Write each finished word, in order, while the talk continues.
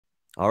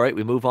All right,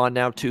 we move on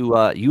now to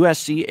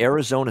USC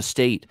Arizona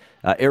State.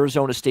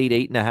 Arizona State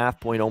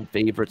 8.5-point home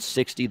favorites,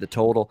 60 the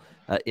total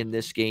in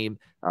this game.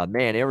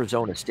 Man,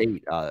 Arizona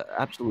State,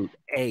 absolute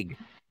egg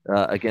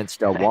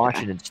against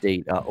Washington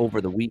State over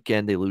the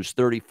weekend. They lose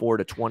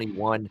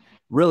 34-21.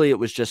 Really, it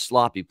was just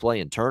sloppy play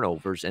and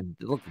turnovers. And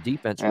look, the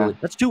defense really,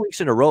 that's 2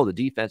 weeks in a row the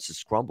defense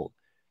has crumbled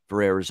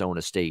for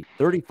Arizona State.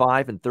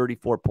 35 and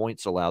 34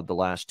 points allowed the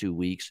last 2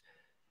 weeks.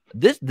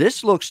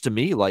 This looks to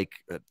me like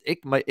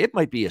it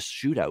might be a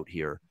shootout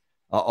here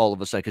all of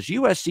a sudden, because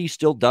USC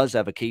still does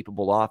have a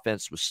capable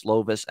offense with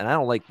Slovis, and I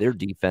don't like their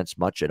defense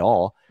much at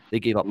all. They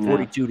gave up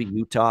 42 to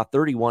Utah,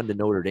 31 to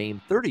Notre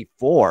Dame,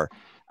 34.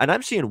 And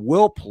I'm seeing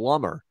Will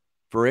Plummer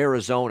for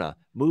Arizona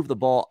move the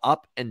ball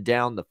up and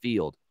down the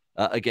field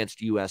against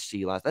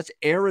USC last. That's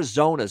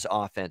Arizona's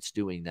offense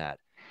doing that.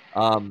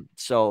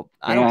 So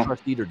I don't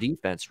trust either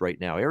defense right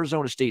now.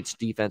 Arizona State's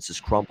defense has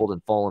crumbled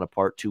and fallen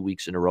apart 2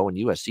 weeks in a row, and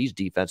USC's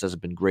defense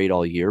hasn't been great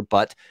all year.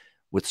 But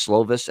with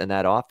Slovis and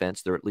that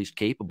offense, they're at least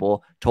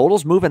capable.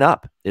 Total's moving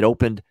up. It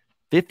opened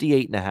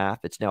 58.5.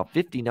 It's now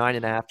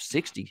 59.5,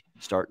 60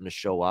 starting to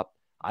show up.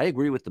 I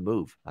agree with the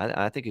move.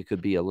 I think it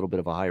could be a little bit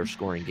of a higher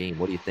scoring game.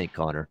 What do you think,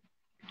 Connor?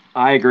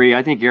 I agree.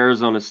 I think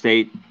Arizona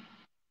State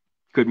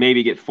could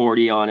maybe get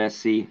 40 on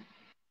SC,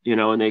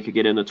 and they could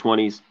get in the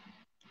 20s.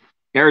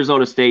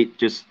 Arizona State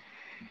just,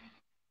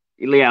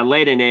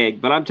 laid an egg.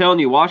 But I'm telling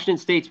you, Washington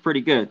State's pretty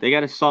good. They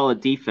got a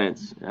solid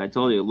defense. I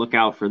told you, look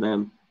out for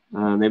them.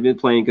 They've been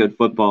playing good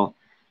football.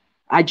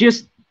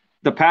 The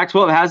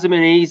Pac-12 hasn't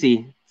been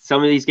easy,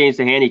 some of these games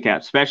to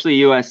handicap, especially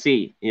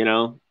USC.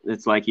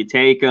 It's like you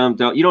take them.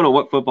 You don't know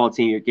what football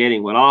team you're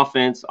getting, what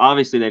offense.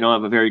 Obviously, they don't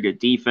have a very good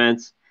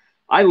defense.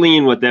 I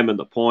lean with them in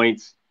the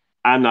points.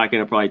 I'm not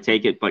going to probably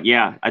take it. But,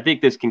 yeah, I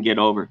think this can get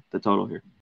over the total here.